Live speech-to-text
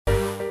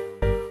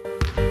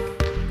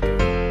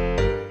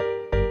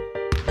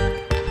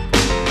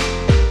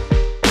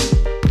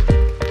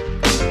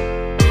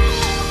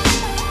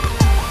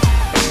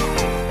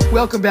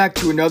Welcome back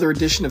to another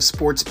edition of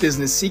Sports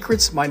Business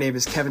Secrets. My name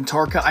is Kevin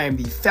Tarka. I am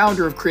the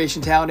founder of Creation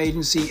Talent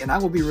Agency, and I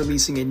will be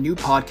releasing a new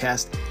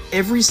podcast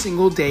every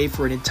single day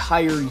for an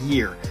entire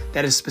year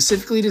that is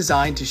specifically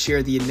designed to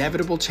share the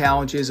inevitable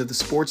challenges of the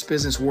sports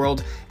business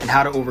world and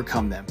how to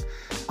overcome them.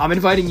 I'm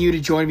inviting you to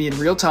join me in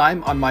real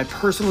time on my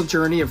personal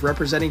journey of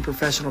representing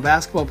professional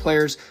basketball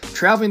players,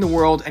 traveling the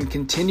world, and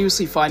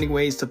continuously finding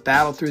ways to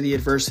battle through the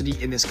adversity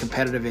in this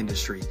competitive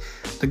industry.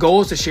 The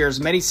goal is to share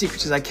as many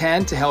secrets as I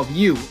can to help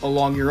you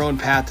along your own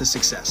path to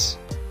success.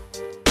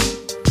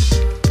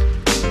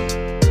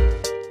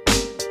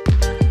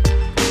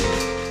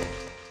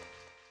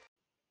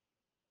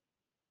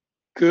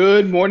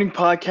 Good morning,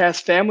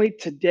 podcast family.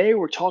 Today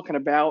we're talking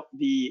about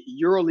the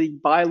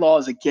EuroLeague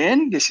bylaws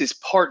again. This is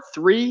part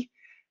 3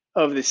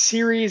 of the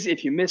series.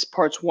 If you missed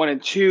parts 1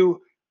 and 2,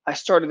 I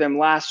started them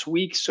last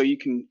week, so you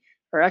can,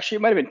 or actually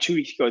it might have been 2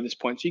 weeks ago at this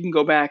point, so you can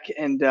go back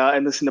and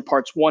listen to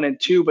parts 1 and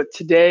 2. But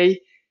today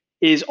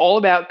is all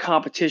about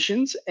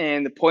competitions,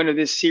 and the point of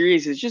this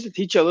series is just to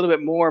teach you a little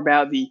bit more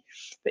about the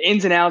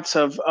ins and outs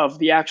of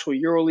the actual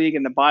EuroLeague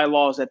and the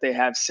bylaws that they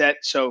have set.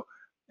 So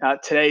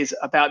today is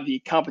about the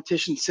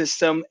competition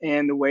system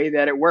and the way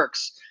that it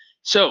works.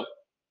 So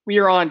we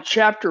are on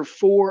Chapter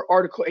 4,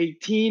 Article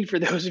 18, for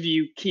those of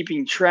you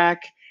keeping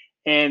track.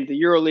 And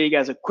the EuroLeague,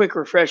 as a quick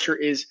refresher,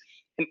 is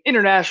an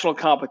international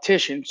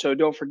competition. So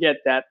don't forget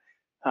that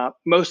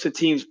most of the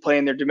teams play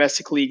in their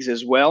domestic leagues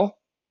as well.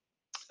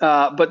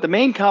 But the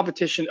main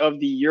competition of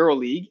the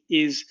EuroLeague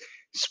is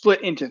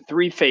split into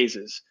 3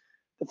 phases.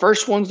 The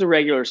first one's the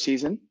regular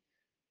season,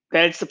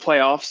 then it's the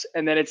playoffs,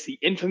 and then it's the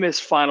infamous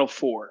Final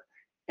Four.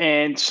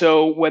 And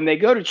so when they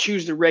go to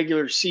choose the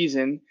regular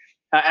season,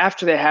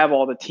 after they have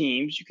all the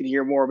teams, you can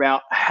hear more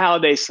about how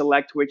they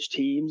select which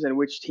teams and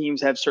which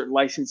teams have certain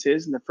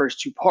licenses in the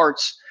first 2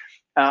 parts.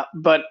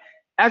 But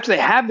after they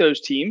have those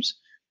teams,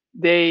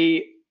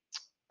 they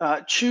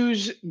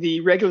choose the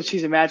regular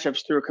season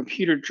matchups through a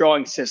computer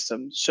drawing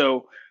system.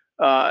 So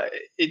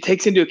it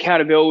takes into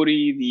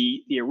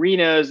accountability the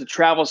arenas, the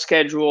travel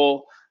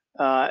schedule,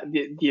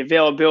 the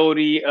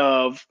availability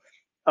of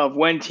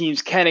when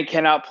teams can and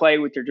cannot play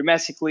with their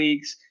domestic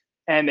leagues.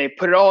 And they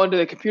put it all into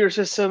the computer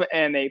system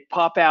and they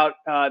pop out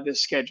the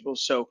schedule.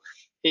 So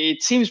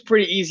it seems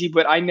pretty easy,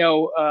 but I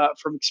know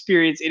from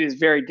experience it is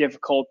very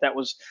difficult. That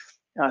was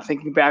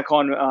thinking back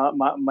on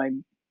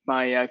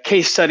my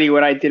case study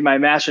when I did my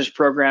master's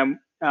program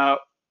through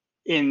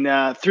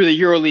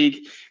the EuroLeague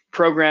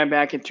program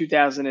back in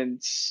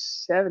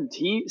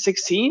 2017,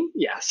 16?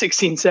 Yeah,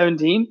 16,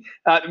 17.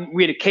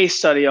 We had a case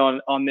study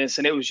on this,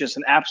 and it was just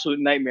an absolute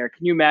nightmare.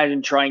 Can you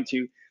imagine trying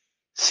to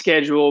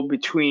schedule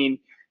between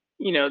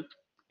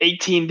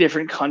 18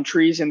 different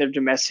countries in their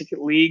domestic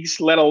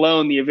leagues, let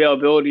alone the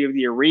availability of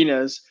the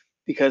arenas,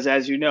 because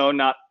as you know,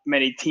 not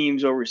many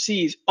teams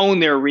overseas own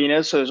their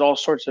arenas. So there's all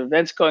sorts of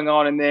events going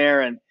on in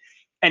there. And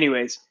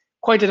anyways,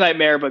 quite a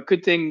nightmare, but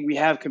good thing we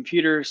have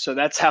computers. So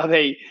that's how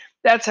they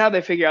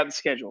figure out the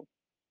schedule.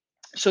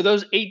 So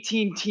those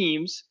 18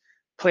 teams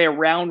play a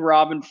round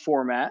robin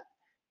format,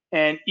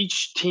 and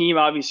each team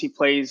obviously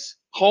plays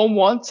home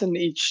once and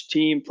each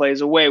team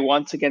plays away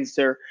once against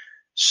their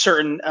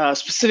certain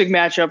specific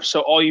matchups.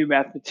 So all you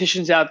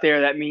mathematicians out there,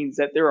 that means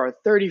that there are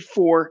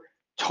 34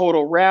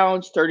 total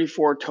rounds,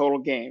 34 total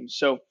games.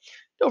 So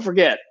don't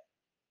forget,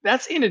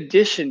 that's in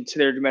addition to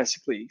their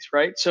domestic leagues,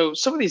 right? So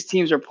some of these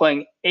teams are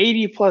playing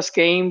 80 plus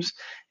games,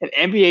 an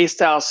NBA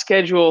style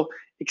schedule,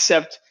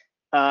 except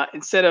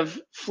instead of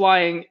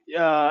flying,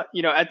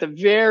 at the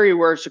very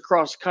worst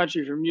across the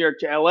country from New York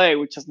to LA,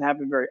 which doesn't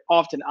happen very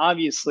often,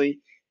 obviously,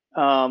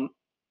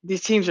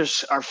 these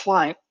teams are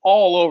flying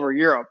all over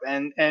Europe,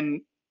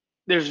 and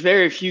there's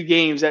very few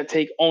games that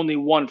take only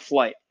one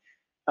flight.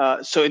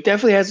 So it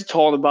definitely has a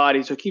toll on the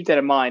body. So keep that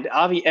in mind.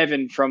 Avi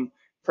Evan from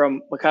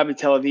Maccabi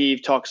Tel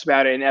Aviv talks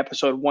about it in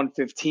episode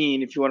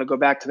 115. If you want to go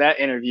back to that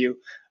interview,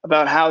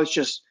 about how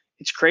it's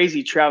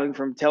crazy traveling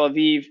from Tel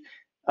Aviv.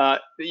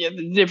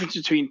 The difference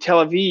between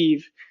Tel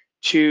Aviv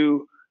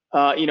to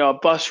a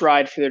bus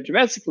ride for their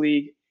domestic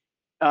league.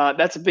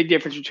 That's a big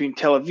difference between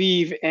Tel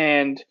Aviv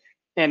and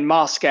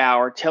Moscow,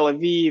 or Tel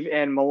Aviv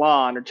and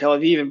Milan, or Tel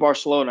Aviv and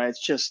Barcelona.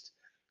 It's just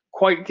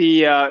quite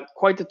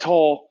the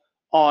toll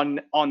on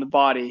the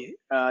body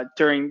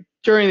during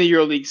the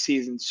EuroLeague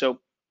season. So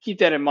keep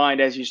that in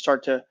mind as you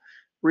start to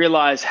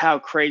realize how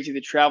crazy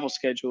the travel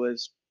schedule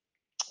is.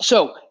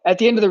 So at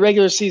the end of the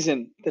regular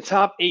season, the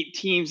top 8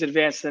 teams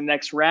advance to the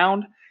next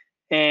round,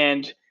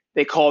 and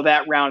they call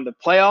that round the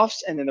playoffs.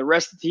 And then the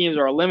rest of the teams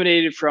are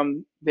eliminated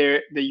from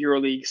the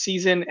EuroLeague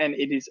season, and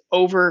it is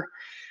over.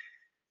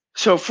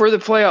 So for the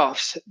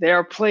playoffs, they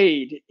are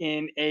played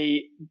in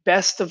a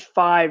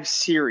best-of-5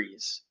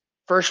 series.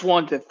 First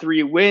 1 to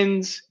 3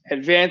 wins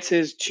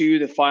advances to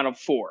the Final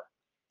Four.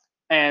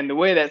 And the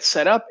way that's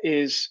set up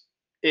is,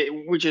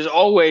 which is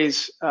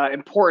always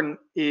important,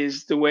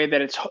 is the way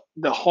that it's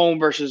the home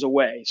versus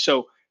away.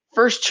 So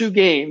first 2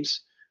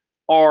 games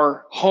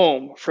are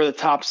home for the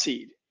top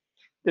seed.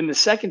 Then the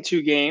second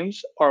 2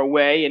 games are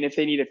away, and if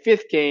they need a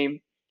 5th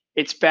game,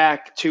 it's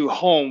back to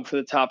home for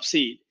the top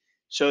seed.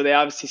 So they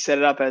obviously set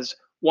it up as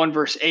 1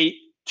 versus 8,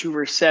 2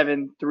 versus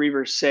 7, 3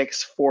 versus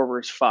 6, 4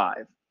 versus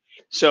 5.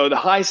 So the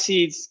high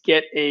seeds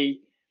get a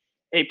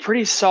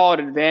pretty solid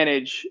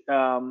advantage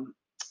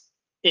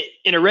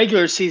in a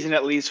regular season,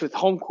 at least with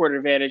home court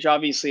advantage.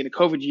 Obviously, in a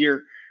COVID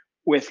year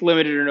with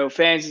limited or no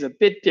fans is a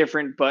bit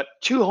different, but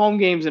 2 home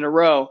games in a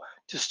row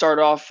to start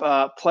off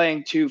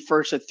playing to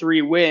first of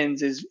 3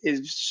 wins is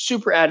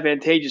super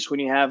advantageous when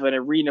you have an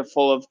arena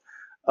full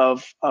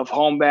of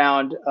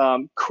homebound,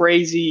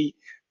 crazy,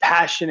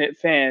 passionate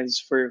fans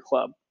for your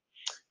club.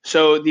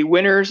 So the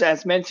winners,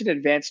 as mentioned,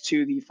 advance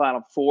to the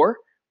Final Four,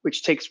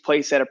 which takes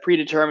place at a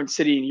predetermined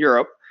city in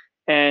Europe,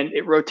 and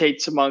it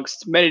rotates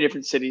amongst many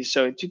different cities.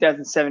 So in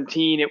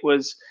 2017, it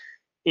was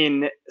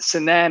in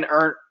Sinan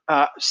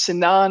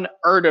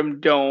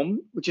Erdem Dome,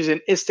 which is in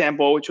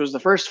Istanbul, which was the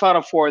first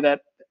Final Four that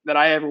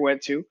I ever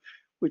went to,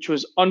 which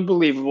was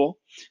unbelievable.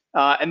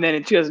 And then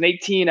in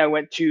 2018, I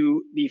went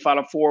to the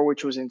Final Four,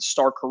 which was in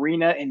Stark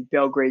Arena in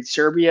Belgrade,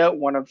 Serbia,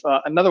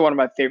 another one of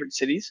my favorite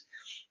cities.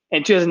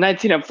 In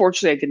 2019,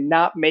 unfortunately, I did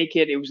not make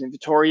it. It was in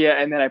Victoria,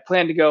 and then I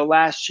planned to go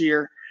last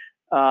year,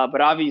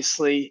 but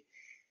obviously,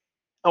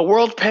 a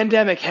world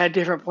pandemic had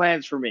different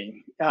plans for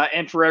me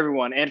and for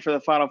everyone, and for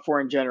the Final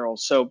Four in general.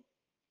 So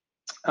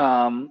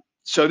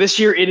this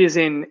year it is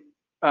in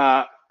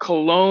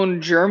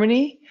Cologne,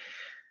 Germany,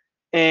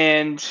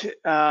 and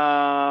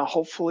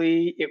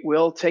hopefully it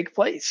will take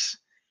place.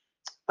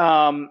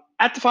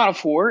 At the Final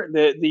Four,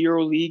 the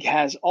EuroLeague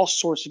has all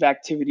sorts of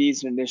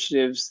activities and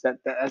initiatives that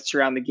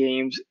surround the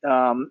games.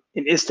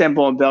 In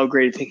Istanbul and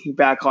Belgrade, thinking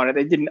back on it,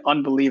 they did an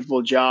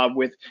unbelievable job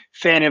with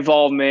fan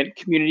involvement,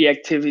 community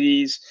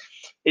activities.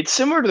 It's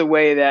similar to the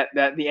way that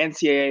the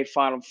NCAA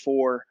Final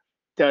Four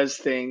does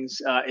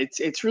things.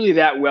 It's really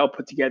that well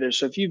put together.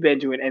 So if you've been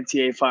to an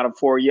NCAA Final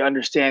Four, you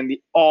understand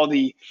all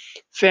the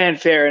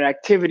fanfare and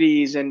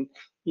activities, and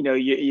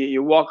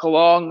you walk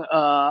along.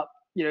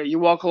 You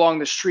walk along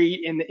the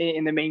street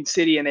in the main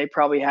city, and they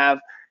probably have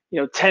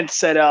tents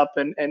set up,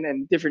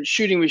 and different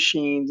shooting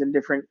machines, and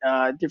different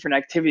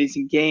activities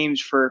and games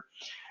for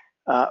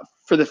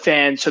the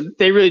fans. So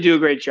they really do a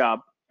great job.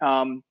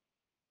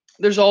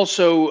 There's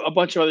also a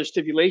bunch of other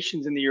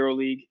stipulations in the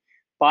EuroLeague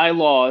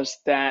bylaws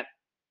that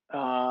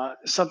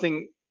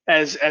something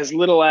as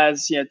little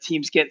as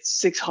teams get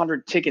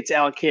 600 tickets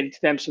allocated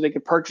to them so they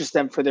can purchase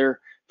them for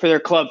their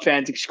club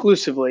fans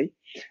exclusively,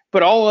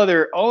 but all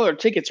other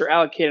tickets are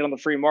allocated on the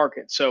free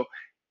market. So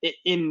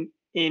in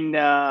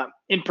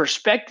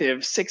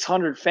perspective,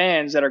 600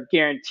 fans that are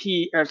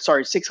guaranteed, or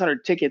sorry,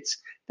 600 tickets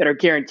that are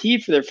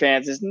guaranteed for their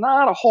fans is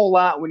not a whole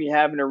lot when you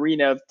have an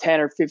arena of 10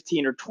 or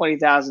 15 or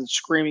 20,000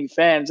 screaming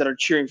fans that are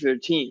cheering for their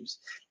teams.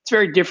 It's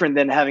very different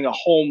than having a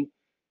home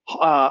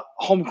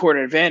court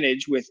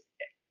advantage with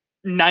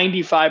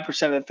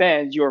 95% of the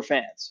fans, your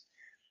fans.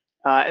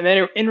 And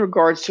then in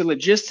regards to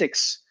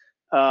logistics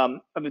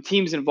of the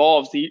teams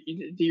involved, the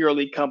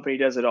EuroLeague company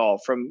does it all,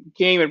 from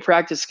game and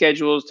practice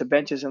schedules to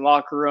benches and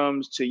locker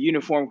rooms to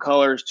uniform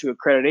colors to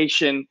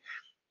accreditation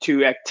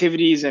to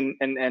activities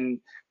and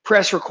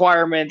press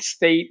requirements.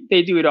 They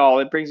do it all.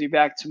 It brings me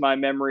back to my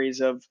memories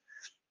of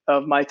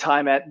my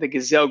time at the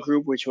Gazelle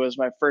Group, which was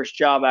my first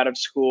job out of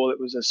school. It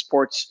was a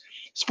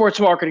sports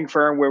marketing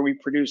firm where we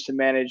produced and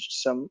managed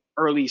some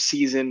early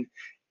season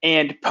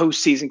and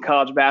postseason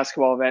college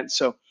basketball events.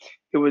 So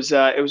it was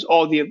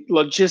all the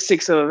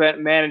logistics of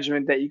event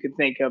management that you could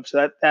think of.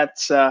 So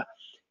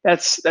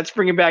that's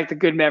bringing back the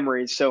good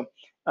memories. So,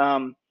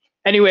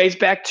 anyways,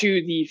 back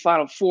to the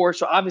Final Four.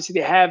 So obviously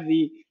they have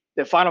the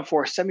Final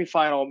Four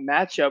semifinal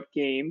matchup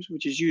games,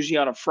 which is usually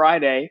on a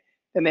Friday.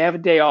 Then they have a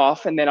day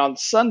off, and then on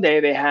Sunday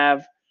they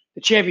have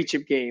the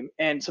championship game.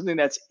 And something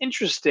that's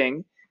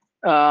interesting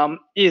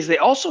is they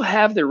also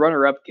have their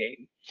runner-up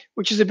game,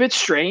 which is a bit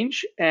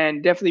strange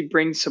and definitely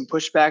brings some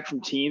pushback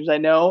from teams I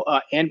know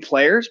and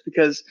players,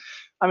 because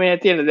I mean,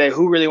 at the end of the day,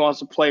 who really wants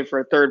to play for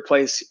a third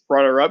place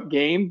runner-up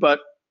game? But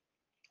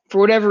for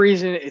whatever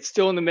reason, it's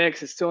still in the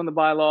mix. It's still in the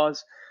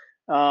bylaws.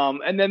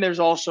 And then there's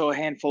also a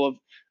handful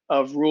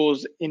of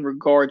rules in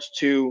regards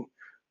to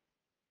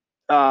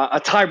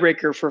a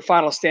tiebreaker for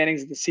final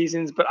standings of the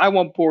seasons. But I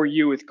won't bore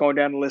you with going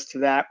down the list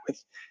of that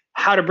with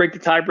how to break the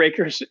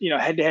tiebreakers,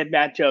 head-to-head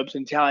matchups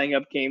and tallying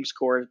up game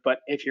scores. But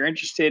if you're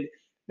interested,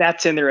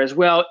 that's in there as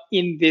well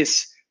in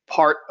this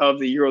part of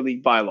the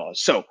EuroLeague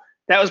bylaws. So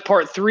that was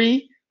part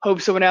 3.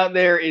 Hope someone out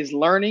there is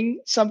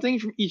learning something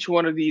from each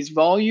one of these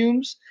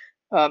volumes.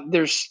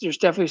 There's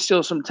definitely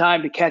still some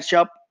time to catch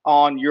up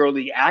on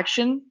EuroLeague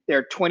action.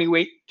 They're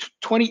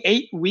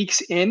 28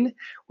 weeks in,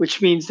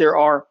 which means there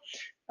are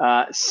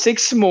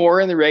 6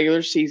 more in the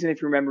regular season,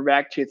 if you remember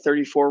back to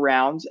 34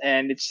 rounds.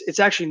 And it's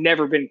actually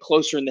never been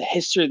closer in the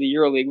history of the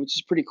EuroLeague, which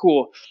is pretty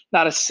cool.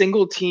 Not a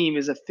single team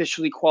is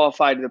officially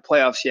qualified to the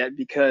playoffs yet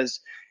because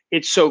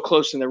it's so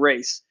close in the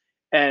race.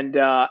 And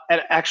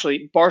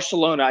actually,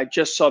 Barcelona, I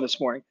just saw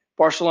this morning,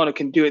 Barcelona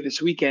can do it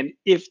this weekend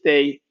if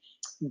they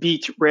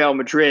beat Real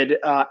Madrid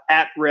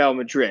at Real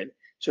Madrid.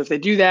 So if they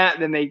do that,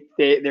 then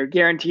they're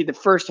guaranteed the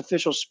first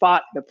official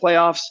spot in the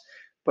playoffs.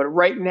 But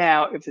right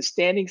now, if the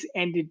standings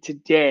ended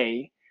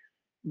today,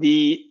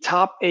 The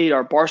top 8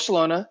 are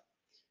Barcelona,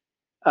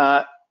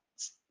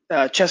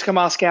 CSKA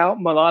Moscow,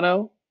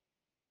 Milano,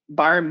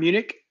 Bayern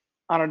Munich,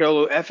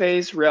 Anadolu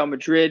Efes, Real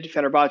Madrid,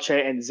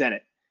 Fenerbahce, and Zenit.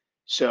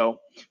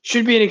 So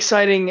should be an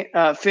exciting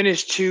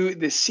finish to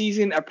the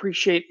season.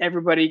 Appreciate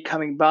everybody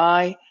coming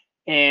by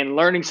and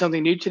learning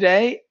something new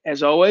today.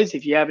 As always,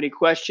 if you have any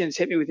questions,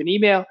 hit me with an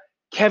email,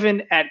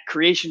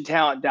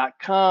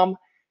 kevin@creationtalent.com,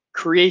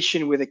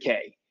 creation with a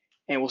K.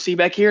 And we'll see you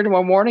back here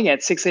tomorrow morning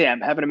at 6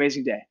 a.m. Have an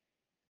amazing day.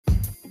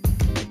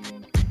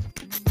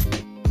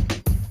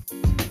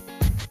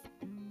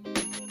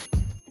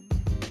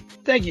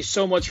 Thank you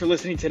so much for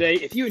listening today.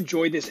 If you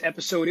enjoyed this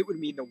episode, it would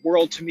mean the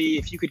world to me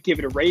if you could give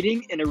it a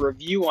rating and a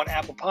review on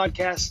Apple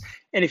Podcasts.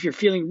 And if you're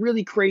feeling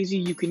really crazy,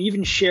 you can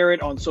even share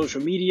it on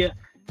social media.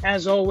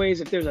 As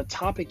always, if there's a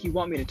topic you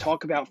want me to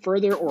talk about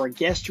further or a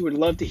guest you would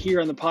love to hear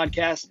on the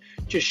podcast,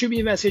 just shoot me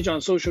a message on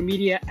social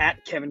media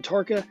 @Kevin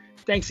Tarka.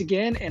 Thanks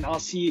again, and I'll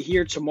see you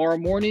here tomorrow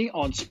morning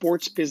on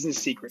Sports Business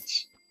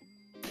Secrets.